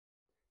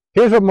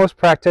Here's what most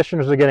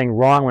practitioners are getting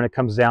wrong when it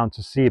comes down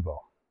to SIBO.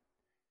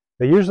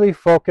 They usually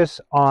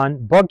focus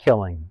on bug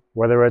killing,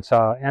 whether it's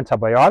an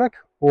antibiotic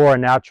or a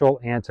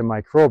natural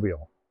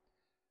antimicrobial.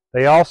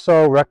 They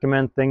also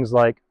recommend things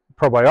like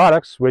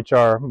probiotics, which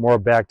are more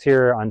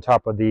bacteria on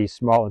top of the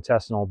small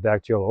intestinal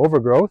bacterial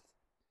overgrowth,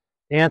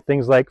 and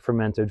things like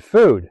fermented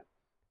food,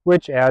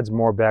 which adds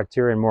more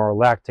bacteria and more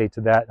lactate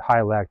to that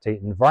high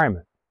lactate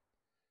environment.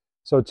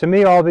 So to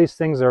me, all these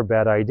things are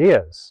bad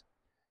ideas.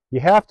 You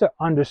have to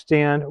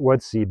understand what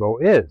SIBO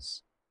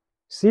is.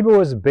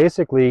 SIBO is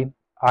basically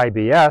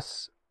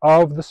IBS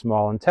of the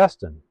small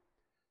intestine.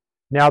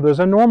 Now, there's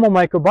a normal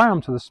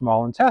microbiome to the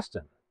small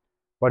intestine,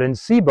 but in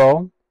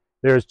SIBO,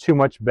 there's too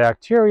much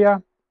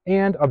bacteria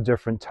and of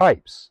different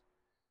types.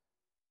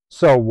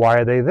 So why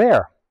are they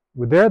there?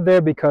 Well, they're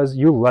there because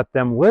you let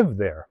them live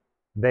there.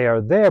 They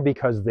are there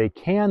because they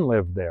can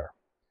live there.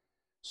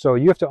 So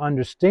you have to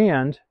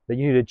understand that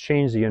you need to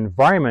change the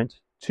environment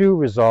to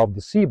resolve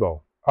the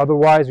SIBO.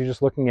 Otherwise, you're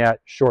just looking at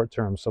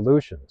short-term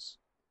solutions.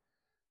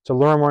 To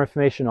learn more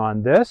information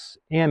on this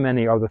and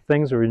many other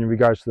things in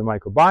regards to the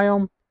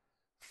microbiome,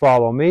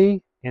 follow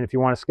me. And if you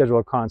want to schedule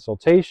a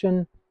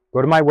consultation,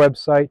 go to my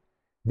website,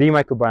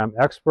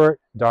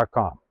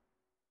 themicrobiomeexpert.com.